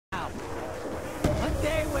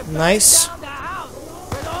Nice.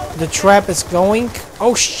 The trap is going.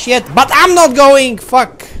 Oh shit, but I'm not going!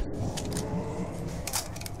 Fuck!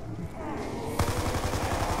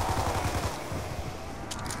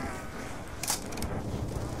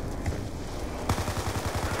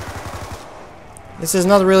 This is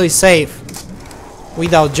not really safe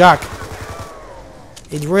without Jack.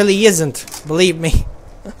 It really isn't, believe me.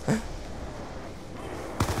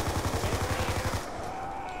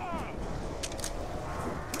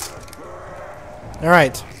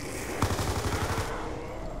 Alright.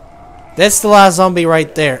 That's the last zombie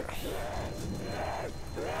right there.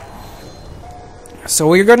 So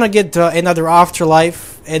we're gonna get another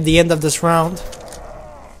afterlife at the end of this round.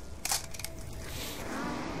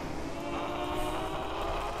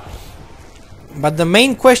 But the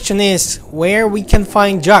main question is where we can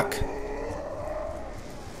find Jack.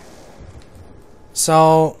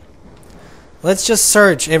 So let's just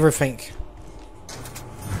search everything.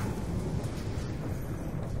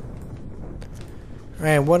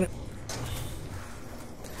 Right, what?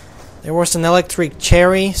 There was an electric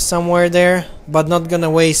cherry somewhere there, but not gonna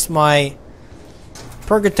waste my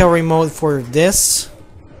purgatory mode for this.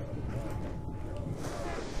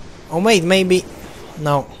 Oh wait, maybe...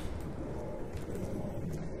 no.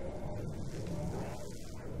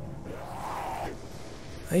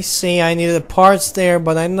 I see, I needed parts there,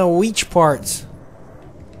 but I don't know which parts.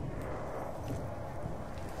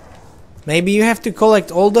 Maybe you have to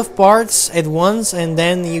collect all the parts at once and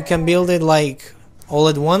then you can build it like all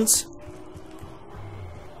at once.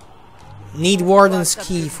 Need Warden's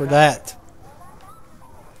key for that.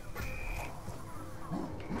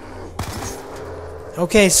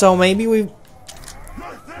 Okay, so maybe we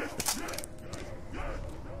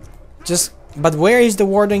just... but where is the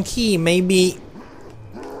Warden key? Maybe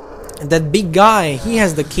that big guy, he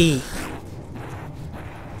has the key.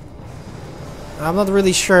 I'm not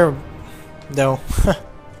really sure though.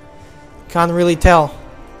 Can't really tell.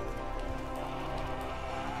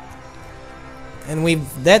 And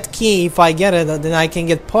with that key, if I get it, then I can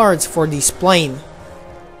get parts for this plane.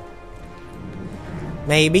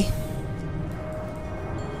 Maybe.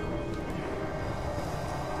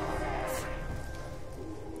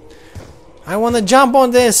 I wanna jump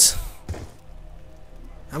on this.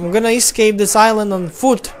 I'm gonna escape this island on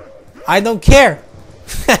foot. I don't care.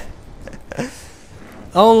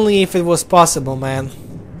 Only if it was possible, man.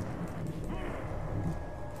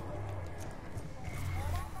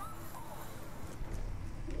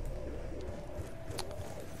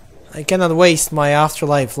 I cannot waste my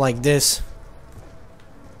afterlife like this.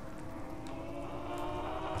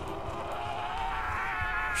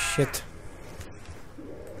 Shit.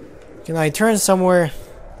 Can I turn somewhere?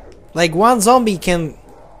 Like one zombie can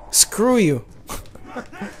screw you.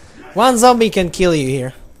 One zombie can kill you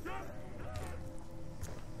here.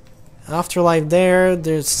 Afterlife there.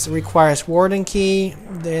 This requires Warden key.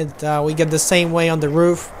 That we get the same way on the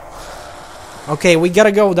roof. Okay, we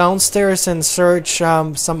gotta go downstairs and search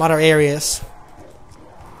some other areas.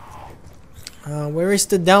 Where is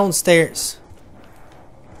the downstairs?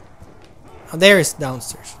 Oh, there is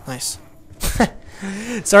downstairs. Nice.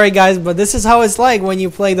 Sorry guys, but this is how it's like when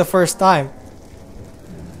you play the first time.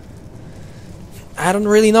 I don't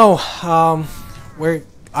really know where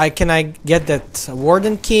I get that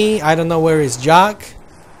Warden key. I don't know where is Jack.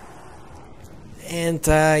 And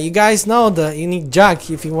you guys know that you need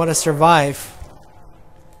Jack if you want to survive.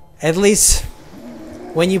 At least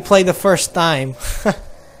when you play the first time.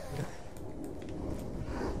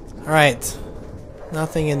 Alright.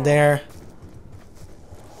 Nothing in there.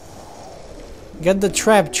 Get the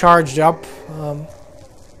trap charged up.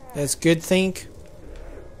 That's good thing.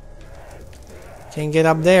 Can get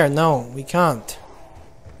up there? No, we can't.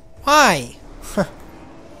 Why?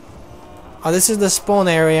 Oh, this is the spawn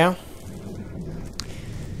area.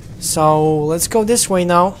 So let's go this way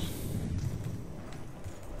now.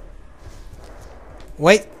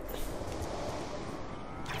 Wait.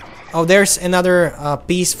 Oh, there's another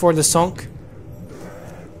piece for the song.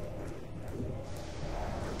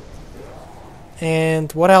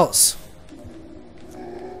 And what else?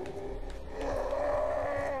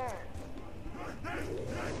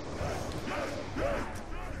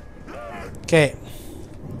 Okay.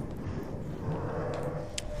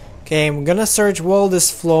 Okay, I'm gonna search all this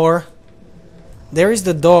floor. There is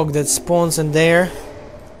the dog that spawns in there.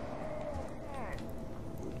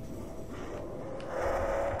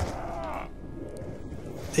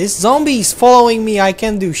 This zombie is following me. I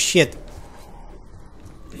can't do shit.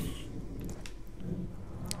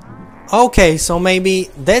 Okay, so maybe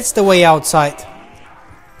that's the way outside.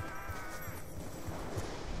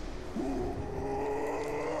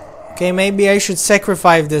 Okay, maybe I should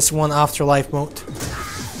sacrifice this one afterlife mode.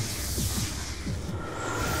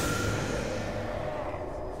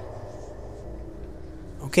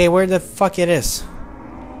 Okay, where the fuck it is?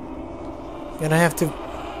 Gonna have to...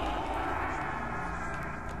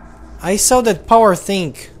 I saw that power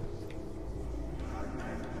thing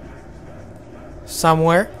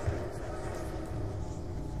somewhere.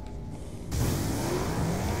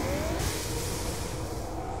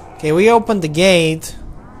 Okay, we opened the gate.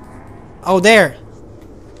 Oh, there.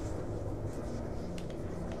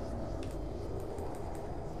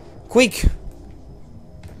 Quick.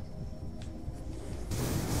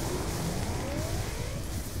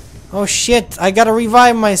 Oh shit, I gotta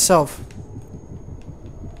revive myself.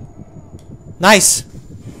 Nice.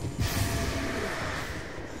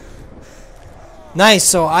 Nice,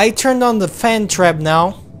 so I turned on the fan trap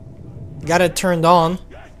now. Got it turned on.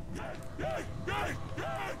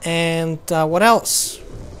 And what else?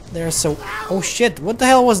 There's a... Oh shit, what the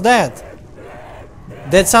hell was that?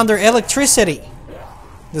 That's under electricity.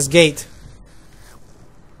 This gate.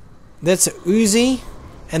 That's a Uzi.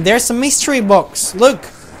 And there's a mystery box. Look.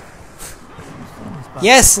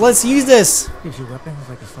 Yes, let's use this.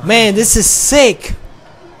 Man, this is sick.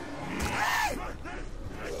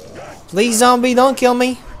 Please, zombie, don't kill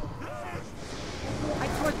me.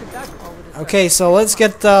 Okay, so let's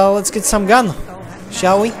get some gun,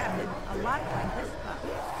 shall we?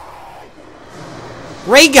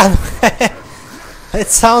 Ray gun. It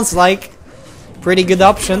sounds like pretty good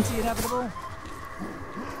option.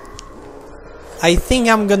 I think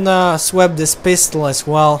I'm gonna swap this pistol as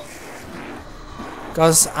well.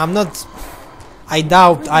 Because I'm not... I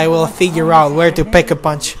doubt I will figure out where to pick a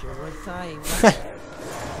punch.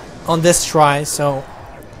 On this try, so...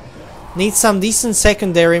 Need some decent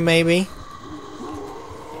secondary, maybe.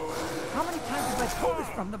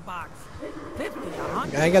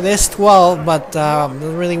 I got this 12, but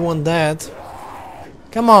don't really want that.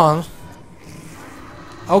 Come on.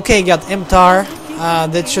 Okay, got MTAR.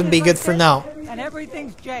 That should be good for now.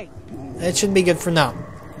 That should be good for now.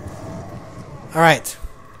 Alright.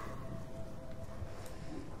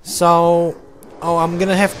 So... Oh, I'm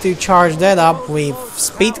gonna have to charge that up with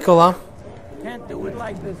Speed Cola. Can't do it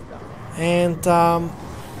like this, and,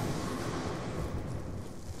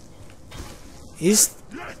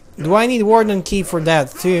 do I need Warden Key for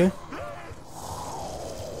that, too?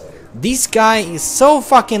 This guy is so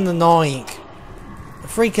fucking annoying. A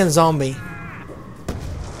freaking zombie.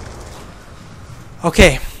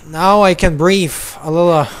 Okay, now I can breathe a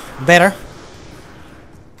little better.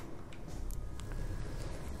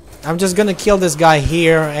 I'm just gonna kill this guy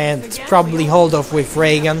here and probably hold off with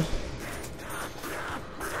Reagan.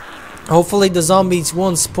 Hopefully the zombies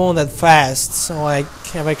won't spawn that fast, so I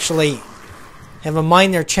can actually have a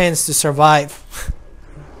minor chance to survive.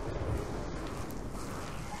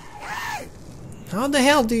 How the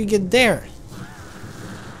hell do you get there?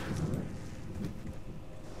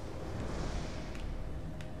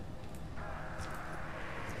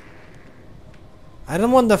 I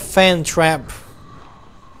don't want the fan trap.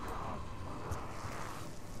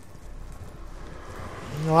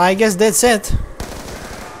 Well, I guess that's it.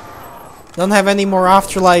 Don't have any more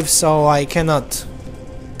afterlife, so I cannot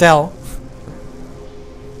tell.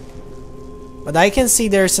 But I can see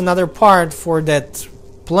there's another part for that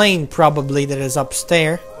plane, probably, that is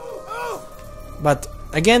upstairs. But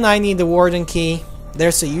again, I need the Warden Key.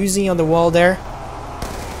 There's a Uzi on the wall there.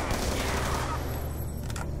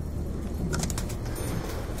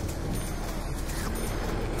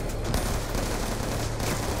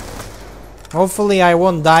 Hopefully I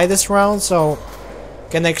won't die this round, so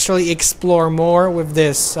can actually explore more with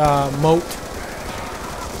this mode.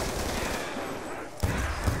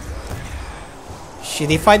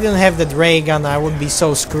 Shit, if I didn't have the ray gun, I would be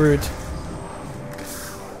so screwed.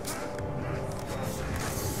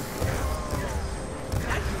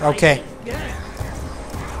 Okay.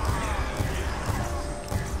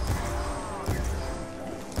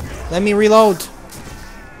 Let me reload.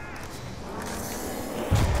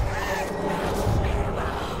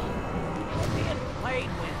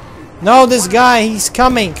 No, this guy, he's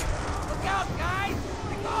coming. Look out, guys!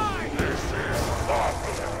 The guard!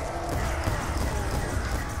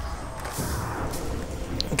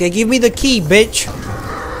 Okay, give me the key, bitch.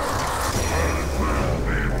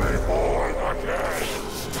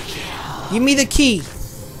 Give me the key.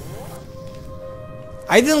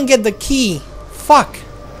 I didn't get the key. Fuck.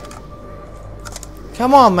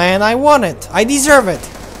 Come on, man, I want it. I deserve it.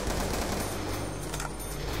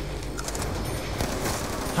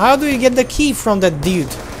 How do you get the key from that dude?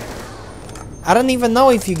 I don't even know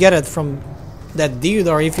if you get it from that dude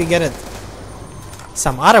or if you get it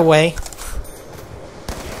some other way.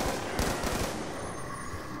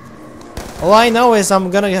 All I know is I'm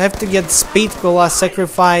gonna have to get speed cola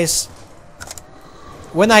sacrifice.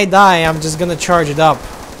 When I die, I'm just gonna charge it up.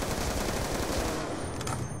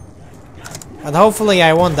 But hopefully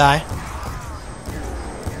I won't die.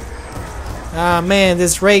 Ah man,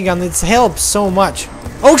 this ray gun, it helps so much.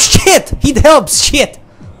 Oh shit! It helps, shit!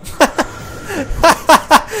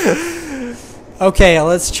 Okay,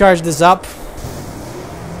 let's charge this up.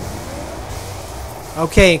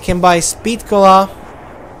 Okay, can buy speed cola.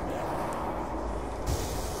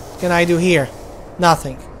 What can I do here?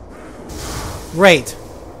 Nothing. Great.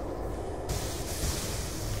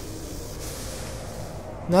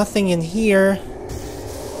 Nothing in here.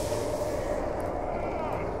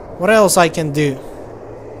 What else I can do?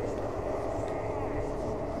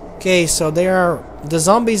 Okay, so the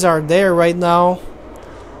zombies are there right now.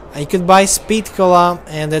 I could buy speed cola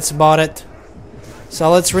and that's about it.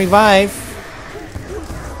 So let's revive. You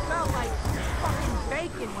smell like fucking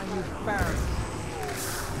bacon when you burn.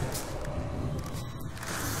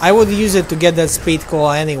 I would use it to get that speed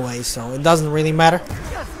cola anyway, so it doesn't really matter.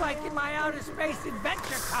 Just like in my outer space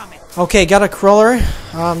adventure comic. Okay, got a crawler.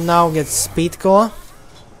 Now get speed cola.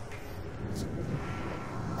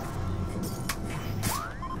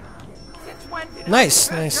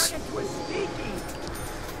 Nice, nice.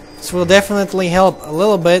 This will definitely help a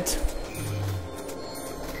little bit.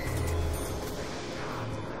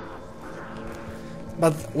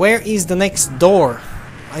 But where is the next door?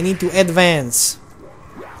 I need to advance.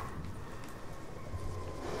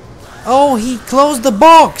 Oh, he closed the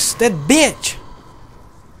box! That bitch!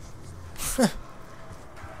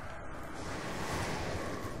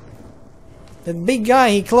 That big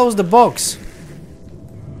guy, he closed the box.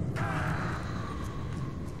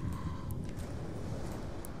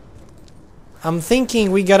 I'm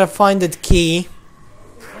thinking we gotta find that key.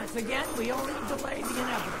 Once again, we only delay the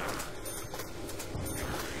inevitable.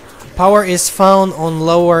 Power is found on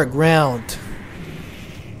lower ground.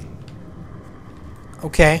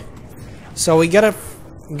 Okay. So we gotta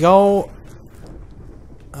go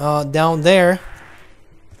down there.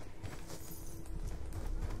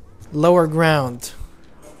 Lower ground.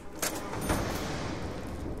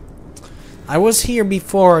 I was here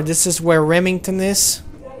before. This is where Remington is.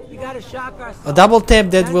 A double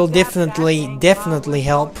tap that will definitely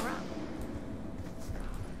help.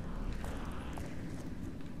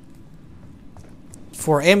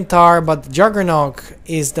 For MTAR, but Juggernaut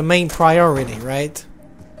is the main priority, right?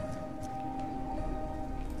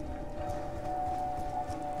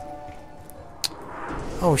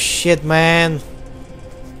 Oh shit, man.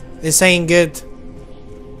 This ain't good.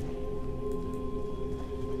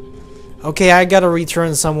 Okay, I gotta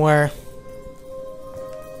return somewhere.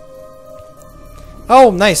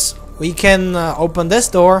 Oh, nice. We can open this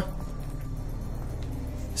door.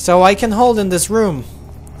 So I can hold in this room.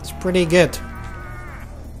 It's pretty good.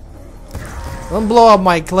 Don't blow up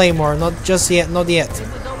my claymore. Not just yet. Not yet. It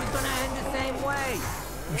was always gonna end the same way.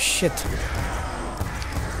 Oh, shit.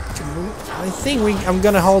 I think I'm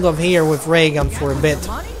gonna hold up here with ray gun for a bit.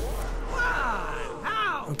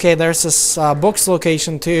 Okay, there's this box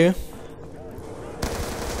location too.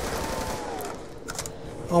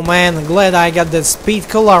 Oh man, I'm glad I got that speed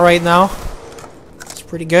cola right now. It's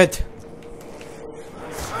pretty good.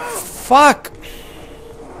 Fuck!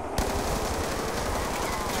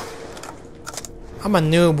 I'm a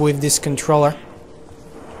noob with this controller.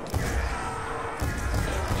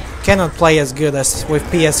 Cannot play as good as with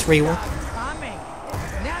PS3 one.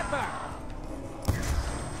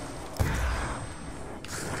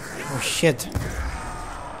 Oh shit.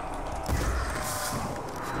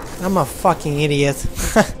 I'm a fucking idiot.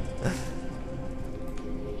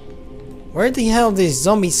 Where the hell these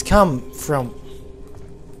zombies come from?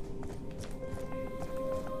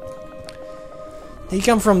 They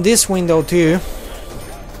come from this window too.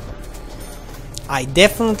 I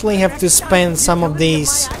definitely have to spend some of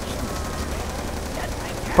these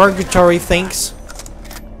purgatory things.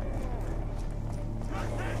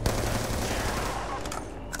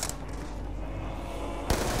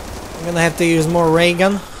 I'm gonna have to use more ray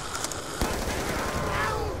gun.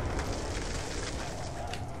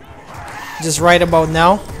 Just right about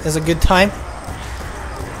now is a good time.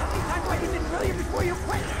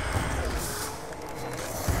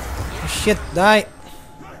 Oh, shit, die.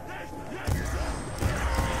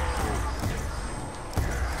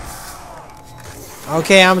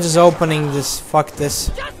 Okay, I'm just opening this. Fuck this.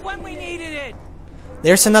 Just when we needed it.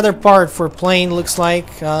 There's another part for plane, looks like.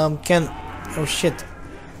 Oh shit.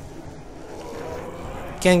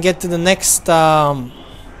 Can get to the next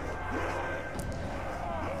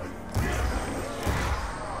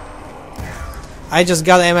I just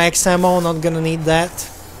got MX ammo, not gonna need that.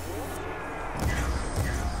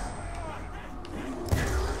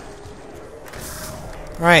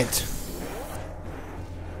 Right.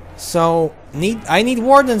 So I need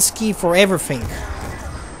Warden's key for everything.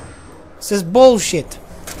 This is bullshit.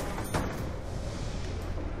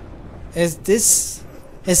 Is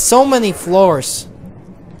so many floors.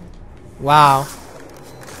 Wow.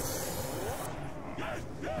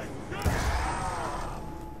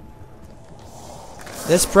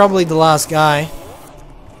 That's probably the last guy.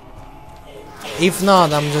 If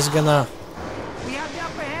not, I'm just gonna... We have the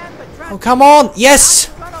upper hand, but trust Oh, come on! Yes!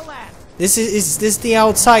 me, gonna last. Is this the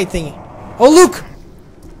outside thing? Oh, look!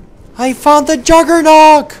 I found the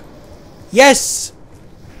Juggernaut! Yes!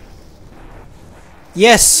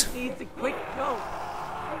 Yes! Needs a quick go.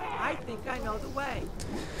 I think I know the way.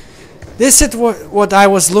 This is what I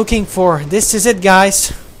was looking for. This is it,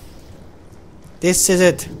 guys. This is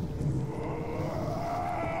it.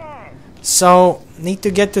 So, need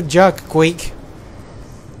to get to Jug quick.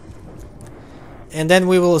 And then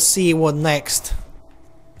we will see what next.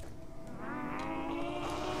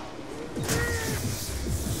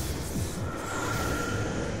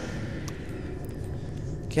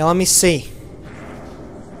 Okay, let me see.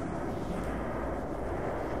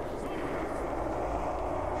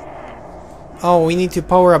 Oh, we need to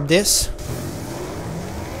power up this.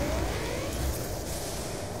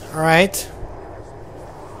 Alright.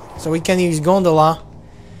 So we can use Gondola.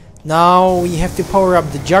 Now we have to power up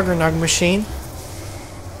the Juggernaut machine.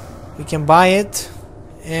 We can buy it.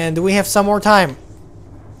 And do we have some more time?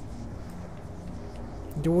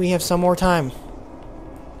 Do we have some more time?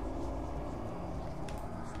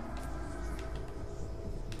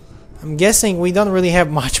 I'm guessing we don't really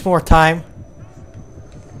have much more time.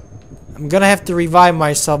 I'm gonna have to revive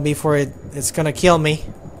myself before it's gonna kill me.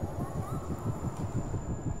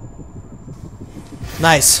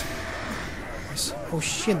 Nice. Oh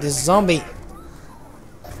shit, this zombie.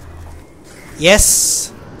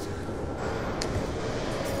 Yes.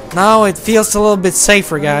 Now it feels a little bit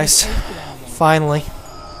safer, guys. Finally.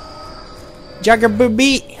 Jugger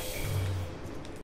booby.